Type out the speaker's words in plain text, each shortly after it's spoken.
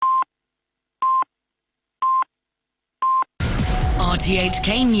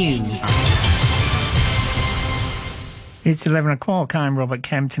RTHK News. It's 11 o'clock. I'm Robert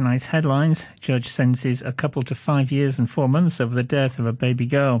Kemp. Tonight's headlines. Judge sentences a couple to 5 years and 4 months over the death of a baby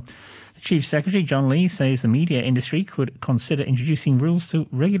girl. The Chief Secretary, John Lee, says the media industry could consider introducing rules to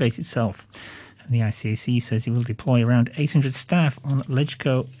regulate itself. And the ICAC says it will deploy around 800 staff on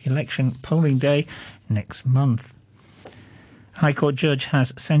LegCo election polling day next month. High Court judge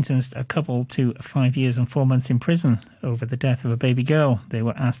has sentenced a couple to 5 years and 4 months in prison over the death of a baby girl they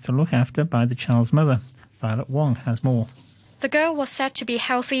were asked to look after by the child's mother. Violet Wong has more. The girl was said to be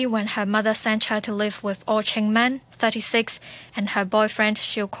healthy when her mother sent her to live with Aw Ching Man, 36, and her boyfriend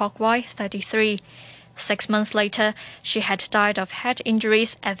Siu Kwok Wai, 33. 6 months later, she had died of head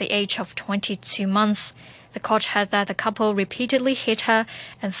injuries at the age of 22 months. The court heard that the couple repeatedly hit her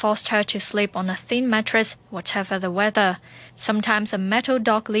and forced her to sleep on a thin mattress, whatever the weather. Sometimes a metal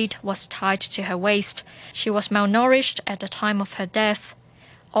dog lead was tied to her waist. She was malnourished at the time of her death.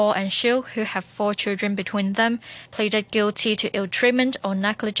 Aw and Siu, who have 4 children between them, pleaded guilty to ill treatment or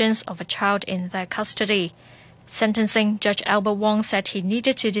negligence of a child in their custody. Sentencing, Judge Albert Wong said he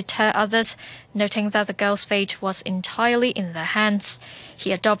needed to deter others, noting that the girl's fate was entirely in their hands.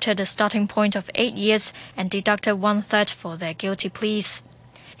 He adopted a starting point of 8 years and deducted 1/3 for their guilty pleas.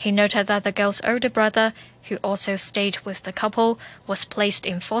 He noted that the girl's older brother, who also stayed with the couple, was placed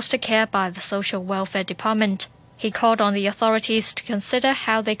in foster care by the Social Welfare Department. He called on the authorities to consider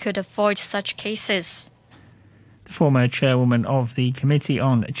how they could avoid such cases. The former chairwoman of the Committee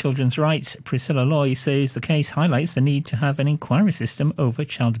on Children's Rights, Priscilla Loy, says the case highlights the need to have an inquiry system over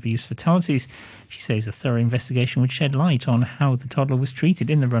child abuse fatalities. She says a thorough investigation would shed light on how the toddler was treated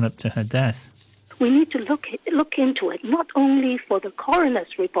in the run-up to her death. We need to look into it, not only for the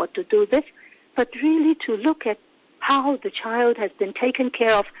coroner's report to do this, but really to look at how the child has been taken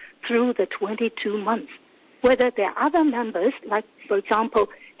care of through the 22 months. Whether there are other members, like, for example,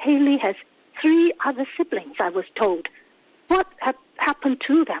 Haley has 3 other siblings, I was told. What happened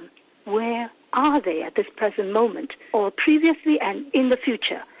to them? Where are they at this present moment? Or previously and in the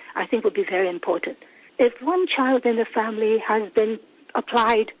future, I think would be very important. If one child in the family has been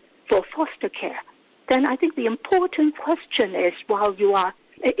applied for foster care, then I think the important question is, while you are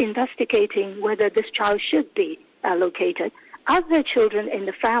investigating whether this child should be allocated, other children in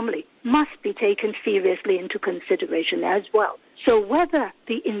the family must be taken seriously into consideration as well. So whether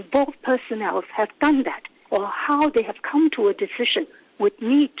the involved personnel have done that or how they have come to a decision would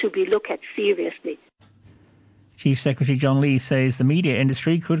need to be looked at seriously. Chief Secretary John Lee says the media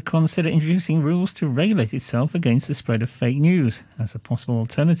industry could consider introducing rules to regulate itself against the spread of fake news as a possible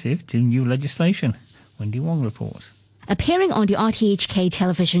alternative to new legislation. Wendy Wong reports. Appearing on the RTHK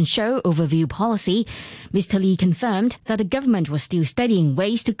television show Overview Policy, Mr. Lee confirmed that the government was still studying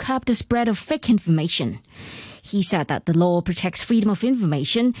ways to curb the spread of fake information. He said that the law protects freedom of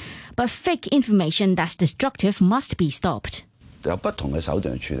information, but fake information that's destructive must be stopped. Of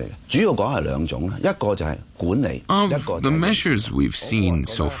the measures we've seen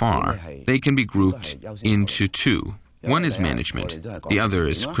so far, they can be grouped into 2. One is management, the other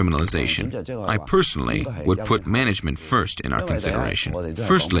is criminalization. I personally would put management first in our consideration.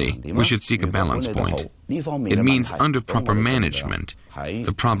 Firstly, we should seek a balance point. It means under proper management,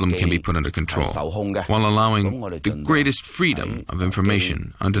 the problem can be put under control, while allowing the greatest freedom of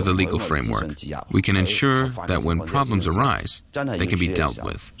information under the legal framework. We can ensure that when problems arise, they can be dealt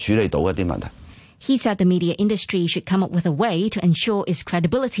with. He said the media industry should come up with a way to ensure its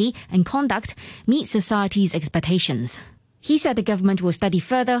credibility and conduct meet society's expectations. He said the government will study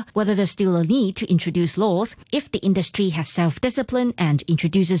further whether there's still a need to introduce laws if the industry has self-discipline and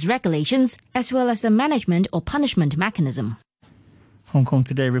introduces regulations, as well as the management or punishment mechanism. Hong Kong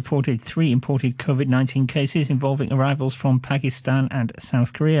today reported 3 imported COVID-19 cases involving arrivals from Pakistan and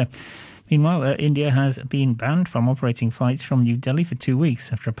South Korea. Meanwhile, India has been banned from operating flights from New Delhi for 2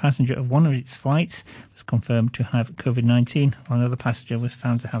 weeks after a passenger of one of its flights was confirmed to have COVID-19, while another passenger was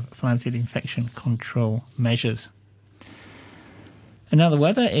found to have flouted infection control measures. And now the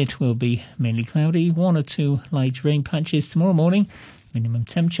weather, it will be mainly cloudy, 1 or 2 light rain patches tomorrow morning. Minimum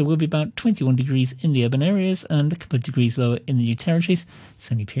temperature will be about 21 degrees in the urban areas and a couple of degrees lower in the New Territories.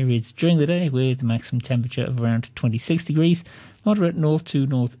 Sunny periods during the day with a maximum temperature of around 26 degrees. Moderate north to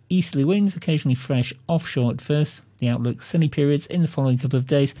northeasterly winds, occasionally fresh offshore at first. The outlook, sunny periods in the following couple of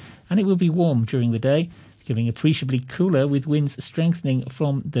days, and it will be warm during the day, becoming appreciably cooler with winds strengthening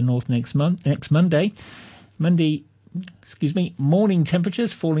from the north next Monday. Morning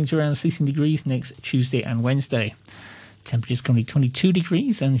temperatures falling to around 16 degrees next Tuesday and Wednesday. Temperatures currently 22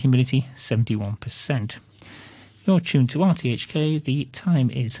 degrees and humidity 71%. You're tuned to RTHK. The time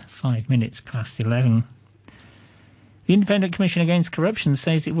is 5 minutes past 11. The Independent Commission Against Corruption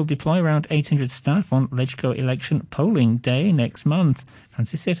says it will deploy around 800 staff on LegCo election polling day next month.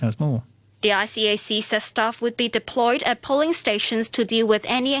 Francis Sitt has more. The ICAC says staff would be deployed at polling stations to deal with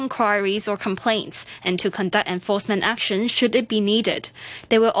any inquiries or complaints and to conduct enforcement action should it be needed.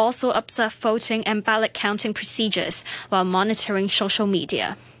 They will also observe voting and ballot counting procedures while monitoring social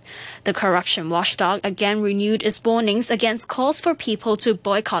media. The corruption watchdog again renewed its warnings against calls for people to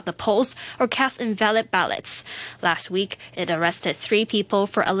boycott the polls or cast invalid ballots. Last week, it arrested 3 people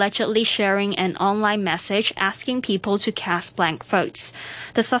for allegedly sharing an online message asking people to cast blank votes.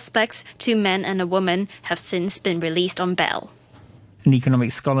 The suspects, 2 men and a woman, have since been released on bail. An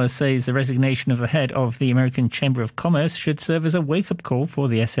economic scholar says the resignation of the head of the American Chamber of Commerce should serve as a wake-up call for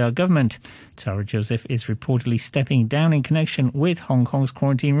the SAR government. Tara Joseph is reportedly stepping down in connection with Hong Kong's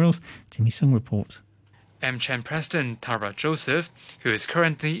quarantine rules. Timmy Sung reports. AmCham President Tara Joseph, who is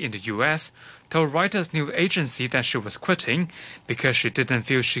currently in the US, told Reuters news agency that she was quitting because she didn't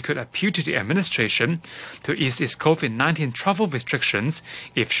feel she could appeal to the administration to ease its COVID-19 travel restrictions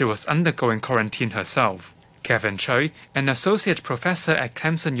if she was undergoing quarantine herself. Kevin Choi, an associate professor at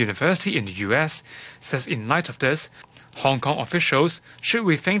Clemson University in the U.S., says in light of this, Hong Kong officials should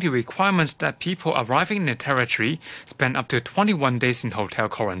rethink the requirement that people arriving in the territory spend up to 21 days in hotel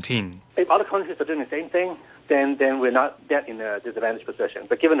quarantine. If other countries are doing the same thing, then we're not yet in a disadvantaged position.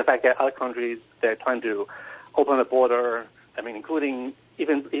 But given the fact that other countries, they're trying to open the border, including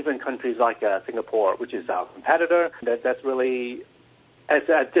even countries like Singapore, which is our competitor, that's really as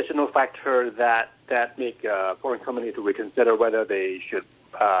an additional factor that make foreign companies to reconsider whether they should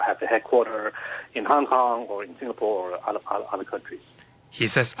have the headquarters in Hong Kong or in Singapore or other countries. He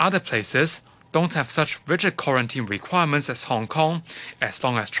says other places don't have such rigid quarantine requirements as Hong Kong, as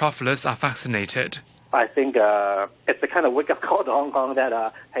long as travelers are vaccinated. I think it's the kind of wake-up call to Hong Kong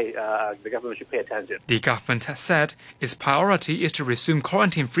that, the government should pay attention. The government has said its priority is to resume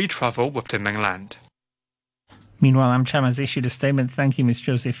quarantine-free travel with the mainland. Meanwhile, AmCham has issued a statement thanking Ms.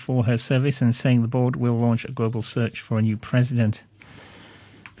 Joseph for her service and saying the board will launch a global search for a new president.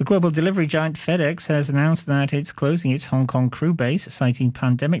 The global delivery giant FedEx has announced that it's closing its Hong Kong crew base, citing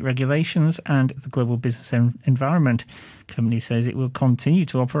pandemic regulations and the global business environment. The company says it will continue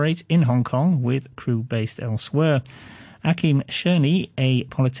to operate in Hong Kong with crew based elsewhere. Akim Sherney, a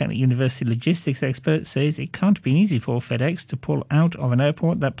Polytechnic University logistics expert, says it can't be easy for FedEx to pull out of an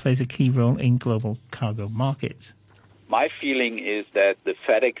airport that plays a key role in global cargo markets. My feeling is that the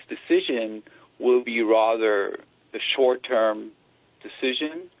FedEx decision will be rather a short-term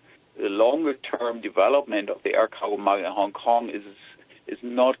decision. The longer-term development of the air cargo market in Hong Kong is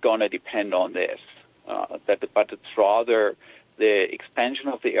not going to depend on this. But it's rather the expansion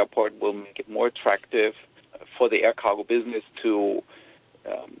of the airport will make it more attractive for the air cargo business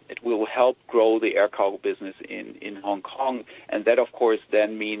it will help grow the air cargo business in Hong Kong. And that, of course,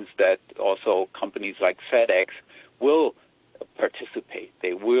 then means that also companies like FedEx will participate.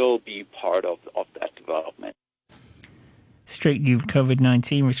 They will be part of that development. Strict new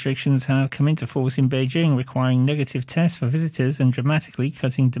COVID-19 restrictions have come into force in Beijing, requiring negative tests for visitors and dramatically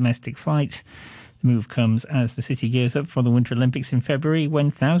cutting domestic flights. The move comes as the city gears up for the Winter Olympics in February, when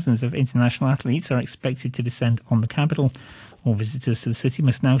thousands of international athletes are expected to descend on the capital. All visitors to the city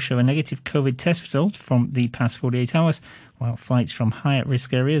must now show a negative COVID test result from the past 48 hours, while flights from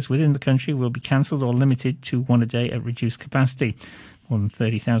high-risk areas within the country will be cancelled or limited to one a day at reduced capacity. More than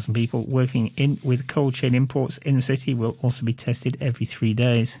 30,000 people working with cold chain imports in the city will also be tested every 3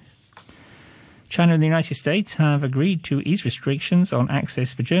 days. China and the United States have agreed to ease restrictions on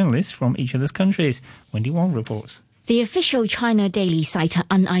access for journalists from each other's countries. Wendy Wong reports. The official China Daily cited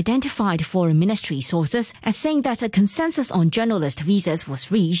unidentified foreign ministry sources as saying that a consensus on journalist visas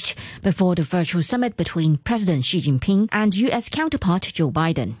was reached before the virtual summit between President Xi Jinping and U.S. counterpart Joe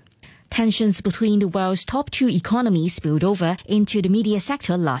Biden. Tensions between the world's top 2 economies spilled over into the media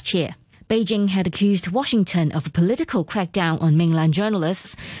sector last year. Beijing had accused Washington of a political crackdown on mainland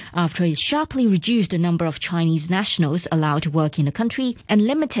journalists after it sharply reduced the number of Chinese nationals allowed to work in the country and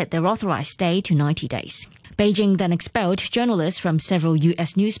limited their authorized stay to 90 days. Beijing then expelled journalists from several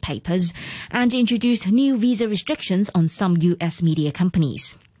U.S. newspapers and introduced new visa restrictions on some U.S. media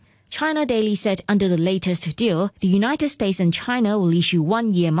companies. China Daily said under the latest deal, the United States and China will issue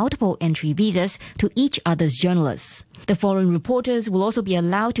 1-year multiple entry visas to each other's journalists. The foreign reporters will also be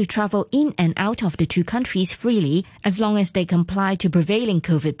allowed to travel in and out of the 2 countries freely as long as they comply to prevailing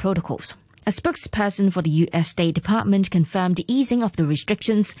COVID protocols. A spokesperson for the U.S. State Department confirmed the easing of the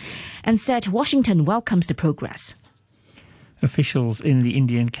restrictions and said Washington welcomes the progress. Officials in the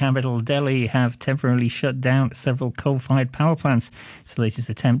Indian capital Delhi have temporarily shut down several coal-fired power plants. It's the latest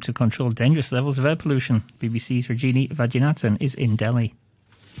attempt to control dangerous levels of air pollution. BBC's Rajini Vajanathan is in Delhi.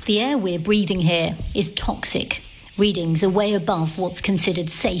 The air we're breathing here is toxic. Readings are way above what's considered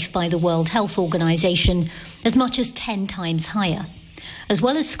safe by the World Health Organization, as much as 10 times higher. As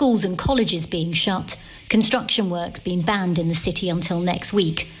well as schools and colleges being shut, construction work's been banned in the city until next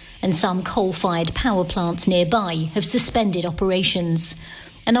week, and some coal-fired power plants nearby have suspended operations.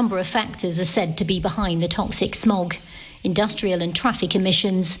 A number of factors are said to be behind the toxic smog: industrial and traffic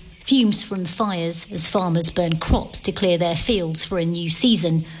emissions, fumes from fires as farmers burn crops to clear their fields for a new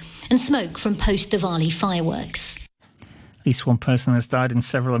season, and smoke from post-Diwali fireworks. At least one person has died and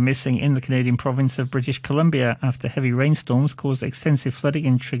several are missing in the Canadian province of British Columbia after heavy rainstorms caused extensive flooding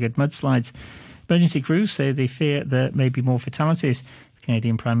and triggered mudslides. Emergency crews say they fear there may be more fatalities. The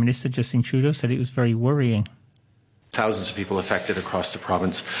Canadian Prime Minister Justin Trudeau said it was very worrying. Thousands of people affected across the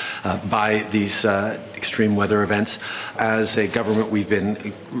province by these extreme weather events. As a government, we've been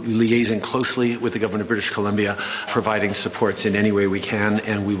liaising closely with the government of British Columbia, providing supports in any way we can,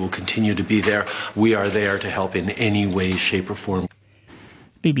 and we will continue to be there. We are there to help in any way, shape or form.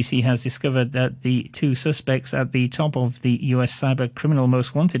 BBC has discovered that the two suspects at the top of the US cyber criminal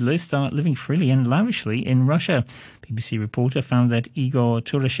most wanted list are living freely and lavishly in Russia. BBC reporter found that Igor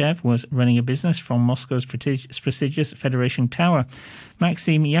Turashev was running a business from Moscow's prestigious Federation Tower.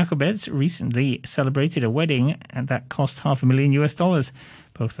 Maxim Yakubets recently celebrated a wedding that cost $500,000.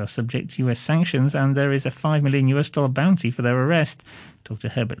 Both are subject to US sanctions, and there is a $5 million bounty for their arrest. Dr.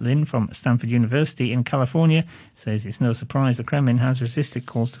 Herbert Lin from Stanford University in California says it's no surprise the Kremlin has resisted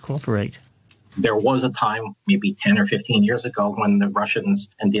calls to cooperate. There was a time, maybe 10 or 15 years ago, when the Russians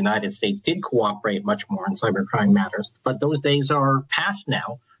and the United States did cooperate much more on cybercrime matters. But those days are past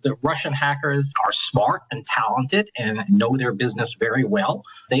now. The Russian hackers are smart and talented and know their business very well.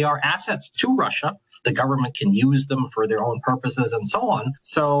 They are assets to Russia. The government can use them for their own purposes and so on.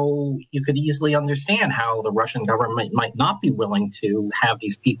 So you could easily understand how the Russian government might not be willing to have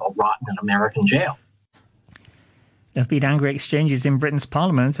these people rot in an American jail. There have been angry exchanges in Britain's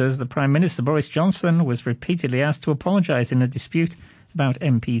Parliament as the Prime Minister Boris Johnson was repeatedly asked to apologise in a dispute about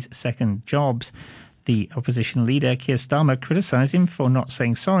MPs' second jobs. The opposition leader, Keir Starmer, criticised him for not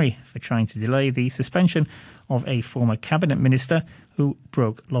saying sorry for trying to delay the suspension of a former cabinet minister who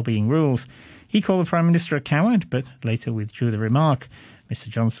broke lobbying rules. He called the Prime Minister a coward, but later withdrew the remark. Mr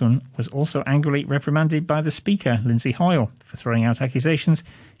Johnson was also angrily reprimanded by the Speaker, Lindsay Hoyle, for throwing out accusations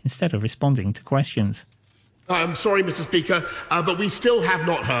instead of responding to questions. I'm sorry, Mr Speaker, but we still have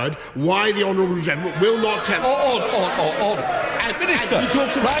not heard why the Honourable Gentleman will not tell... Order.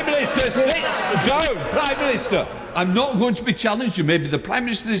 Prime Minister, sit down. Prime Minister, I'm not going to be challenged. You may be the Prime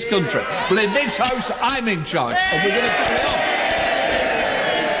Minister of this country, but in this House, I'm in charge, and we're going to carry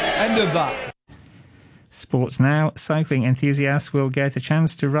on. End of that. Sports now. Cycling enthusiasts will get a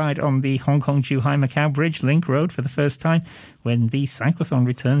chance to ride on the Hong Kong-Zhuhai-Macau Bridge Link Road for the first time when the cyclothon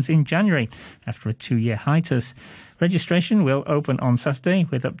returns in January after a 2-year hiatus. Registration will open on Saturday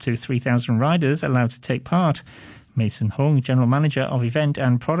with up to 3,000 riders allowed to take part. Mason Hung, General Manager of Event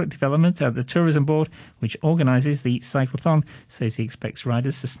and Product Development at the Tourism Board, which organises the cyclothon, says he expects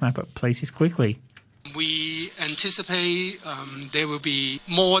riders to snap up places quickly. We anticipate there will be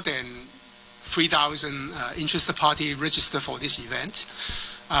more than 3,000 interested parties registered for this event.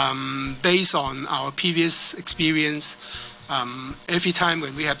 Based on our previous experience, every time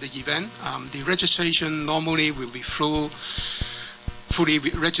when we have the event, the registration normally will be fully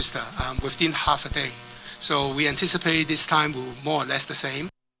registered within half a day. So we anticipate this time will more or less the same.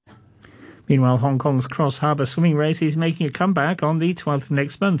 Meanwhile, Hong Kong's Cross Harbour swimming race is making a comeback on the 12th of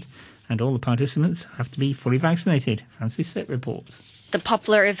next month, and all the participants have to be fully vaccinated. Francis Sitt reports. The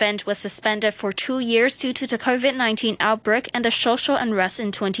popular event was suspended for 2 years due to the COVID-19 outbreak and the social unrest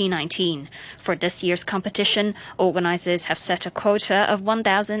in 2019. For this year's competition, organizers have set a quota of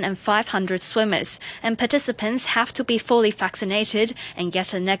 1,500 swimmers, and participants have to be fully vaccinated and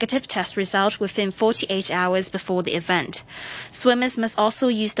get a negative test result within 48 hours before the event. Swimmers must also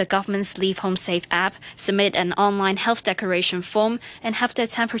use the government's Leave Home Safe app, submit an online health declaration form, and have their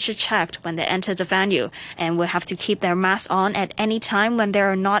temperature checked when they enter the venue, and will have to keep their mask on at any time when they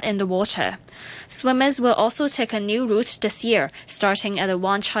are not in the water. Swimmers will also take a new route this year, starting at the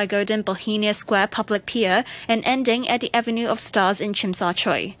Wan Chai Golden Bohemia Square Public Pier and ending at the Avenue of Stars in Tsim Sha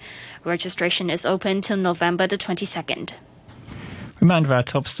Tsui. Registration is open till November the 22nd. Reminder of our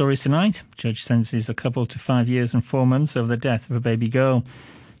top stories tonight. Judge sentences a couple to 5 years and 4 months over the death of a baby girl.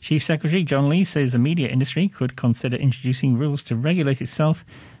 Chief Secretary John Lee says the media industry could consider introducing rules to regulate itself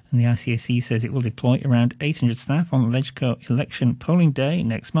And the ICAC says it will deploy around 800 staff on LegCo election polling day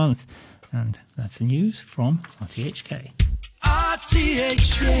next month. And that's the news from RTHK.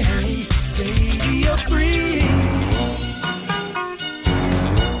 RTHK Radio 3.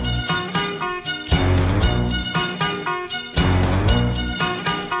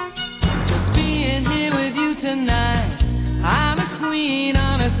 Tonight, I'm a queen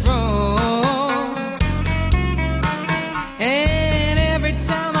on a throne, and every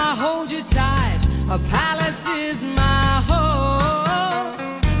time I hold you tight, a palace is my home.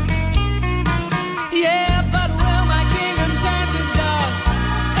 Yeah, but will my kingdom turn to dust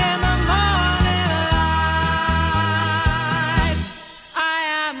in the morning light? I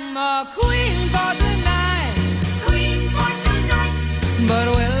am a queen for tonight, but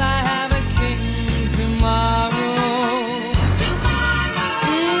will I have a king tomorrow?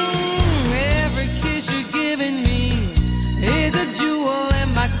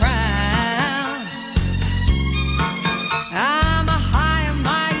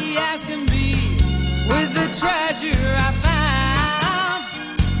 Treasure I found.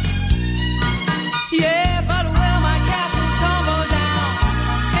 Yeah, but will my castle tumble down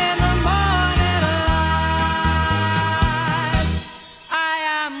in the morning light? I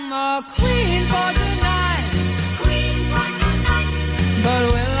am a queen for tonight, but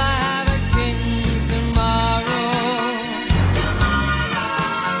will I have a king tomorrow?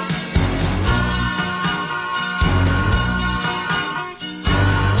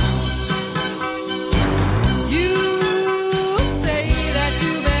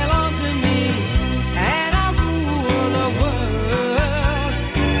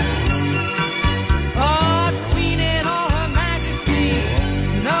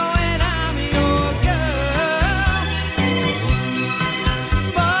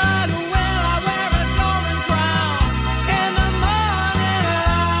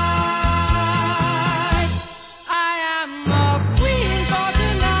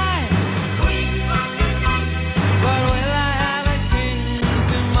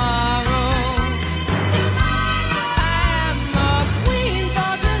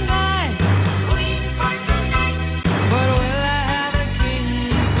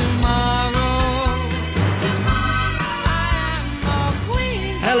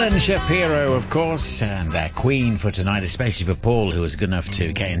 Shapiro, of course, and Queen for tonight, especially for Paul, who was good enough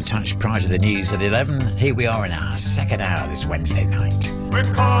to get in touch prior to the news at 11. Here we are in our second hour this Wednesday night. We're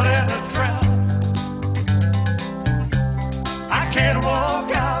caught in a trap. I can't walk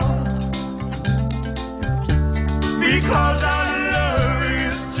out because our love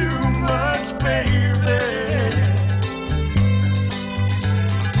is too much, baby.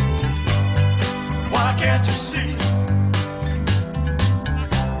 Why can't you see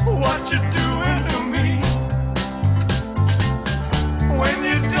what you're doing to me when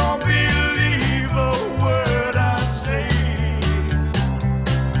you don't believe a word I say?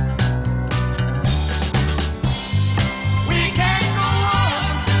 We can't go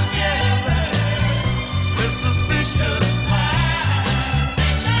on together with suspicious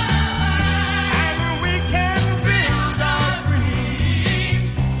minds, and we can build our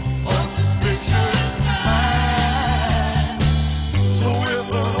dreams on suspicious minds. So if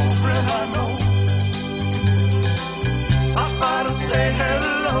say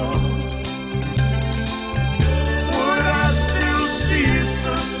hello, would I still see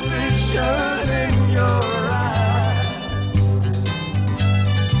suspicion in your eyes?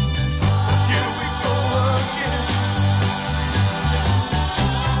 Here we go again,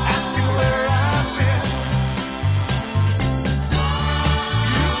 asking where I've been.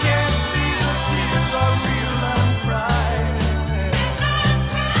 You can't see the tears are real, I'm crying.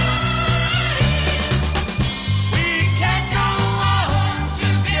 We can't go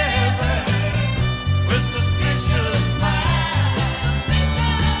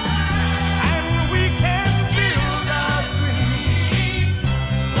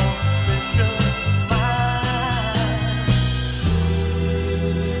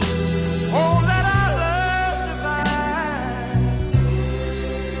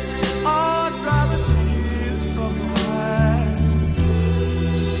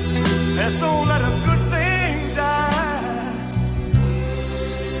don't let a good